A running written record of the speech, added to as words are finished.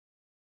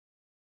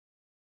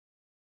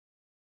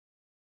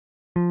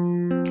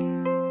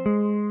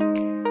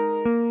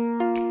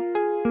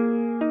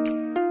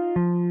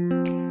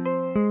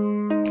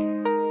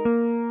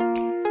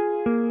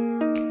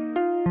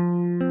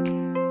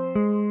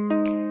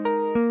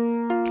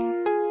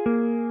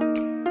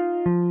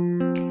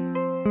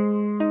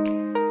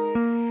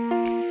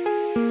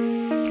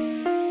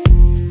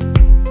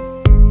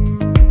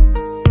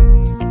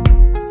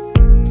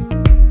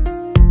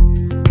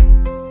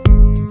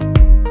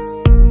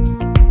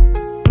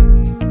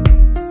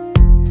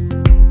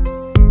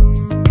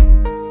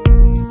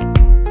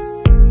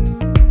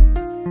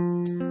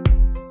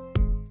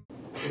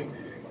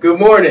Good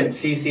morning,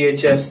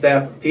 CCHS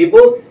staff and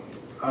people.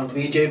 I'm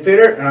VJ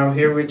Pitter, and I'm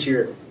here with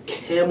your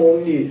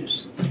Camel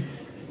News.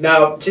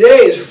 Now,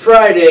 today is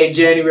Friday,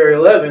 January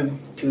 11th,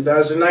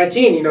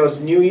 2019. You know, it's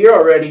a new year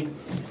already.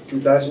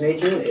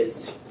 2018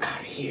 is out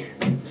of here.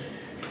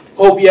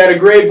 Hope you had a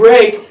great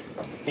break,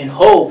 and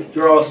hope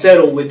you're all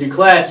settled with your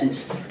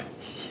classes.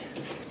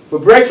 For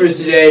breakfast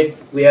today,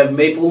 we have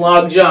maple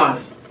log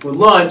johns. For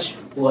lunch,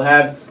 we'll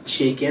have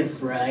chicken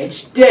fried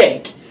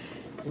steak.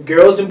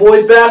 Girls and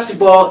boys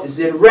basketball is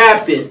in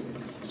Rapid,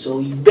 so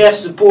you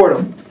best support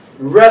them.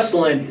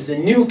 Wrestling is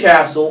in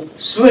Newcastle,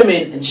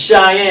 swimming in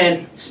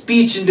Cheyenne,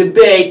 speech and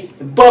debate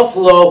in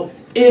Buffalo,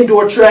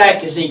 indoor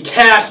track is in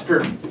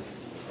Casper.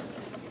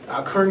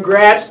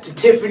 Congrats to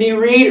Tiffany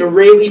Reed and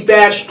Rayleigh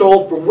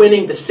Batchtold for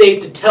winning the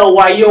Safe to Tell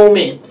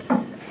Wyoming.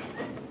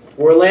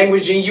 World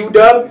language in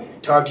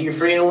UW, talk to your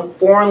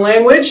foreign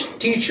language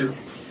teacher.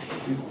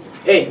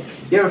 Hey,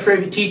 you have a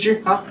favorite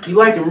teacher? Huh? You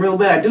like him real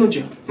bad, don't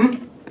you?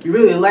 You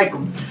really like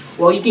them.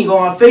 Well, you can go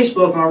on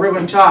Facebook on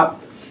Ribbon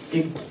Top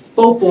and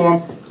vote for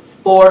them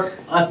for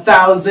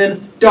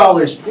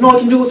 $1,000. You know what I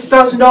can do with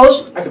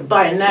 $1,000? I can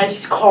buy a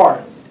nice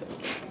car.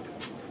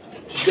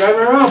 Just driving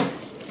around.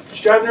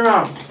 Just driving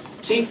around.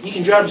 See, you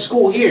can drive to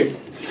school here.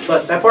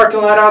 But that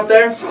parking lot out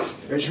there,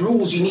 there's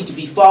rules you need to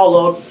be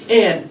followed,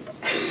 and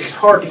it's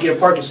hard to get a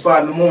parking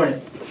spot in the morning.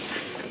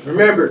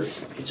 Remember,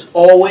 it's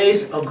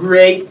always a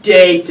great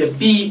day to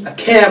be a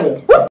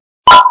camel.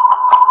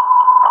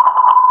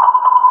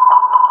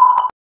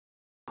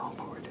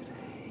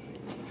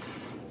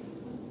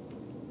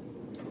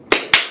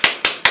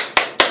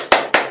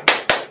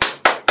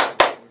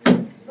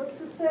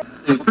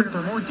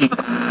 For more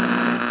details.